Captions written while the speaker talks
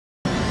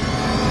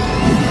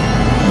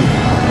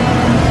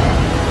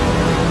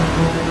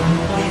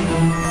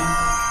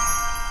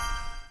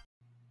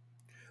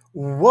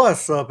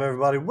What's up,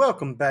 everybody?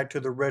 Welcome back to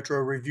the Retro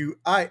Review.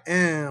 I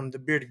am the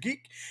Bearded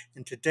Geek,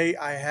 and today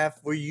I have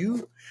for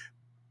you,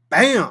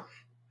 bam!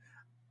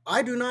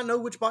 I do not know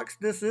which box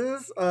this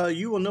is.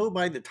 You will know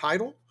by the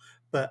title,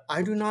 but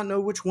I do not know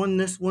which one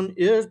this one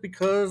is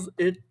because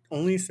it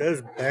only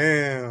says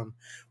bam,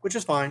 which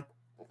is fine.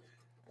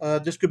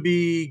 This could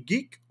be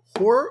geek,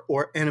 horror,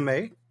 or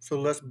anime. So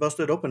let's bust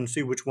it open and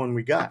see which one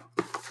we got.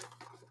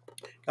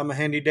 Got my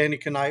handy dandy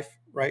knife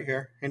right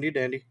here, handy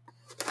dandy.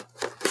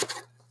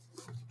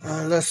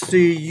 Let's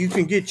see, you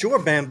can get your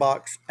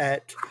bandbox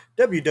at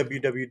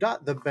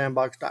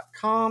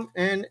www.thebandbox.com,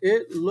 and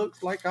it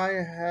looks like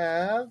I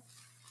have,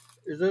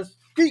 is this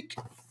Geek?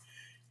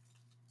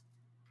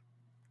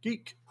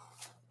 Geek.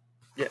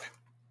 Yeah,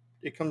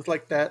 it comes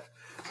like that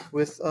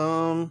with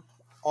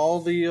all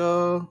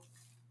the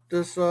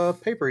this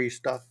papery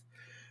stuff.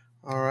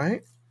 All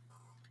right,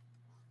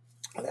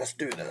 let's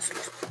do this.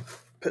 Let's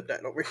put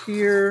that over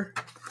here.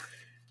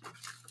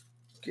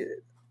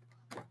 Get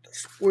the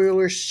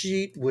spoiler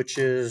sheet, which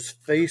is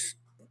face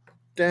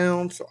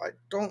down, so I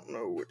don't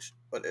know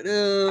what it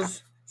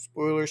is.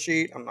 Spoiler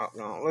sheet. I'm not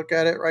gonna look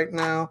at it right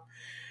now.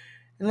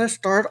 And let's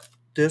start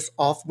this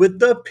off with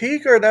the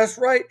peeker. That's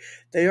right.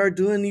 They are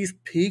doing these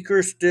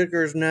peeker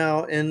stickers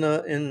now in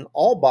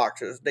all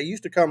boxes. They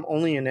used to come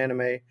only in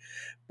anime,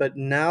 but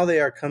now they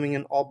are coming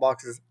in all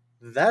boxes.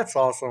 That's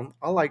awesome.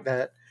 I like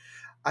that.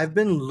 I've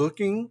been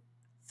looking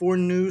for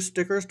new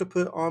stickers to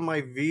put on my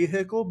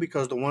vehicle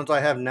because the ones I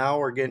have now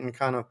are getting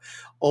kind of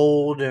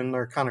old and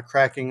they're kind of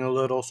cracking a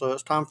little. So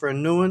it's time for a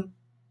new one.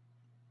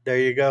 There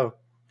you go.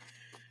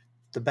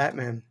 The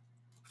Batman.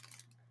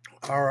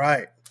 All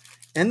right.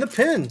 And the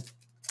pin.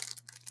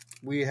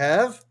 We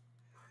have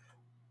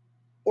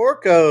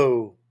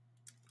Orko.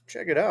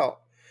 Check it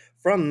out.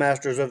 From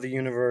Masters of the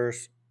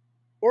Universe.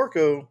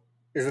 Orko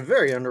is a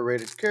very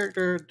underrated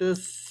character.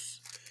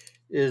 This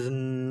is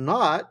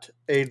not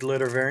a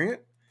glitter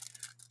variant.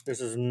 This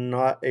is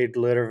not a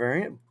glitter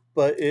variant,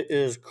 but it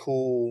is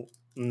cool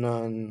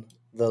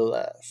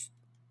nonetheless.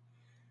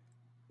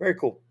 Very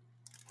cool.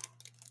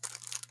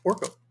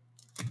 Orko.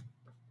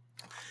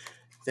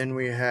 Then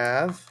we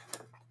have,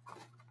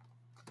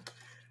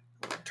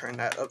 turn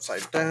that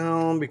upside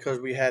down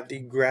because we have the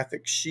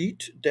graphic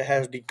sheet that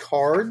has the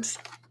cards.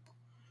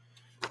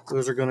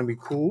 Those are going to be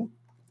cool.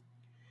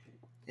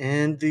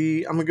 And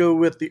I'm going to go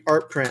with the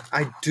art print.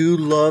 I do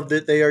love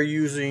that they are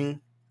using,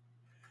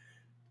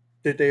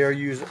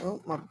 oh,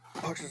 my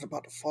box is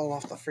about to fall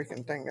off the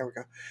freaking thing. There we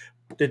go.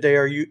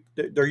 They're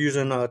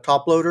using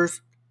top loaders.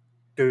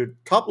 Dude,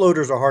 top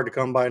loaders are hard to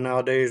come by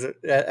nowadays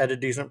at a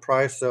decent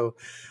price. So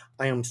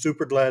I am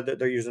super glad that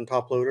they're using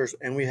top loaders.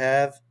 And we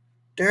have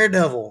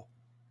Daredevil.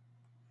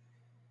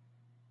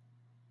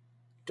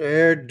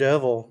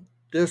 Daredevil.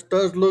 This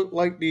does look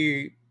like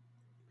the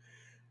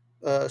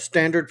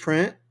standard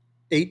print,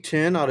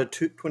 810 out of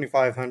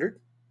 2500.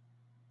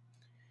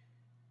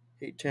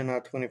 810 out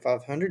of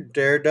 2500.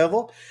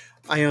 Daredevil.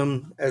 I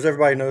am, as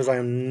everybody knows, I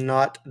am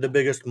not the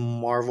biggest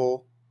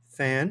Marvel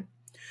fan,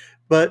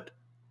 but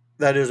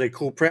that is a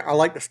cool print. I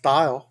like the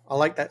style. I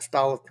like that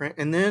style of print.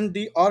 And then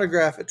the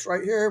autograph, it's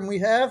right here, and we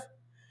have,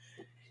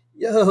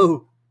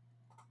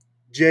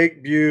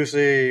 Jake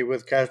Busey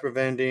with Casper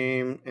Van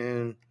Diem,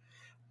 and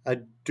I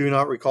do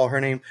not recall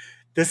her name.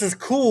 This is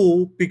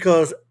cool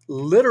because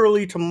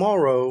literally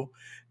tomorrow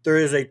there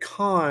is a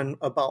con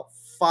about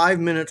 5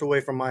 minutes away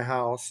from my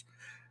house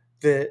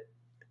that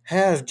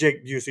has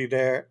Jake Busey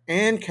there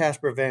and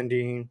Casper Van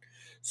Dien.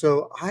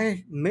 So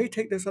I may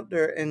take this up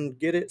there and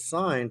get it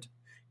signed,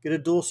 get a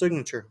dual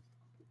signature.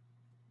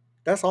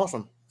 That's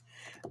awesome.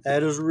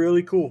 That is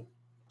really cool.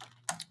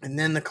 And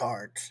then the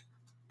cards.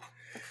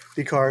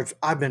 The cards,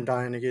 I've been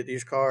dying to get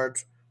these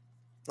cards.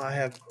 I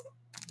have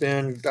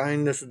been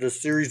dying. This is the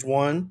Series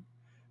 1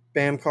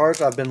 BAM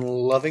cards. I've been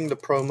loving the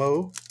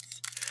promo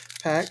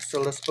pack.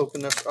 So let's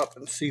open this up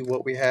and see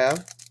what we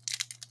have.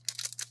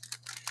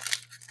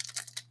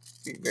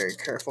 Be very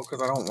careful because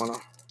I don't want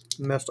to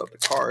mess up the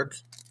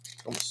cards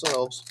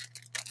themselves.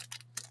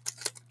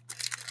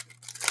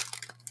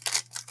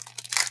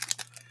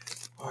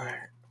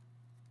 Alright.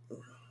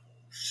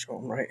 Show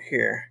them right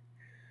here.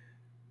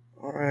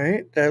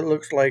 Alright. That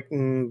looks like...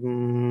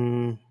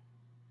 not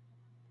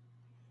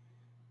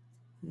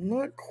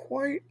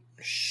quite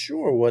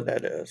sure what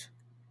that is.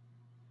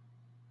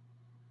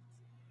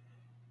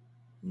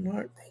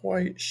 Not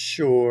quite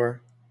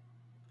sure.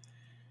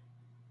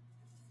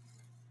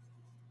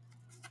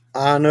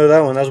 I know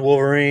that one. That's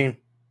Wolverine.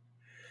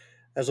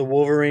 That's a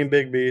Wolverine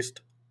Big Beast.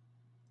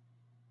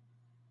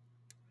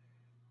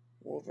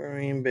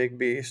 Wolverine Big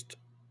Beast.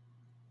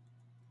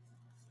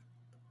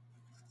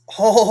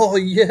 Oh,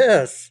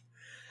 yes.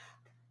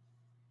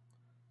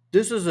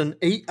 This is an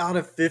 8 out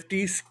of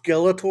 50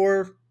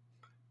 Skeletor.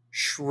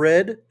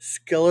 Shred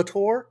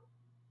Skeletor.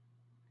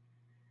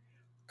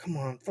 Come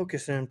on,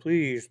 focus in,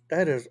 please.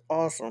 That is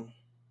awesome.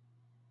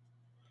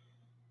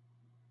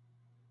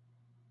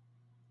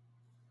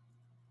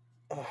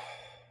 Oh.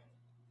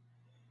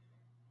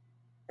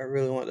 I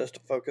really want this to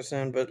focus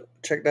in, but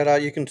check that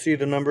out. You can see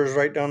the numbers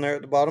right down there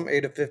at the bottom,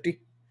 8 of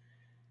 50.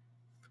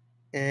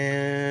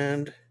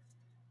 and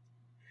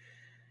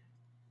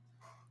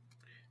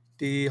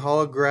the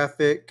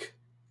holographic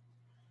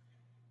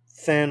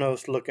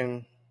Thanos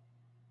looking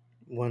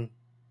one.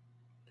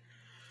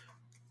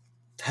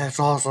 That's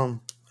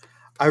awesome.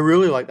 I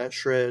really like that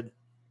shred.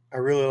 I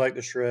really like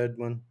the shred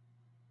one.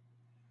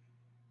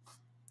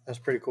 That's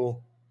pretty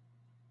cool.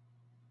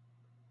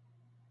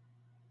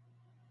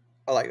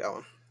 I like that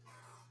one.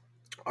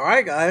 All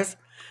right, guys.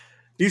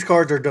 These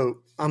cards are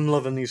dope. I'm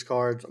loving these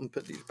cards. I'm going to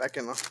put these back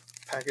in the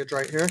package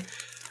right here.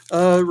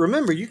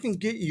 Remember, you can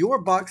get your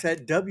box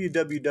at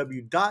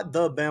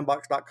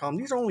www.thebandbox.com.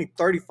 These are only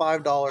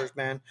 $35,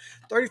 man.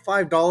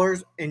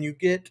 $35, and you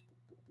get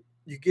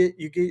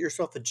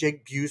yourself a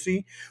Jake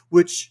Busey,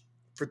 which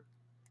for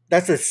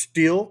that's a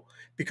steal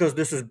because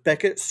this is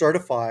Beckett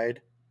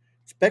certified.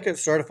 It's Beckett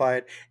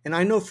certified, and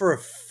I know for a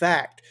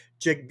fact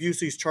Jake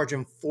Busey's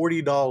charging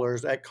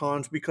 $40 at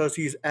cons because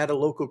he's at a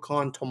local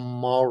con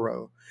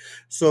tomorrow.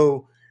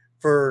 So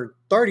for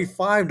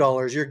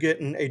 $35, you're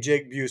getting a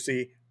Jake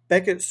Busey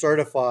Beckett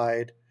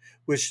certified,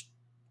 which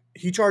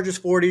he charges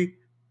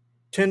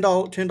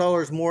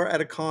 $10 more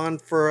at a con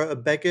for a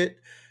Beckett.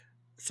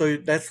 So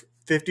that's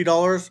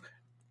 $50.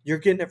 You're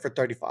getting it for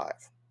 35.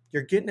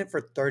 You're getting it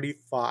for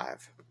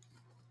 35.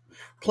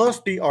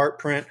 Plus the art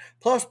print,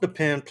 plus the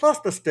pen, plus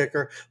the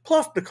sticker,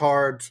 plus the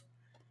cards.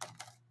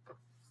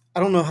 I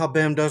don't know how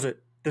BAM does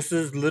it. This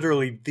is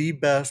literally the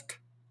best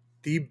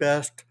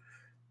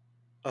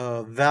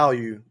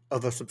value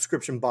of a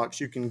subscription box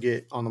you can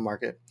get on the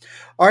market.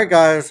 All right,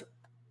 guys,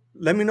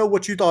 let me know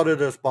what you thought of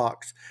this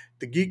box.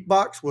 The Geek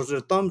Box, was it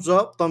a thumbs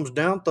up, thumbs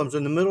down, thumbs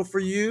in the middle for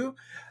you?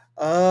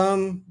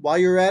 While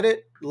you're at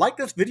it, like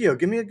this video.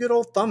 Give me a good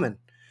old thumbing.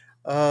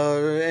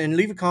 And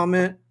leave a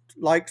comment,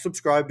 like,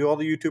 subscribe, do all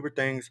the YouTuber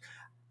things.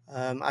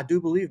 I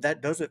do believe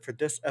that does it for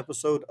this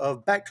episode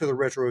of Back to the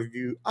Retro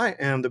Review. I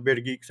am the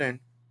Bearded Geek saying,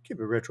 keep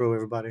it retro,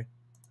 everybody.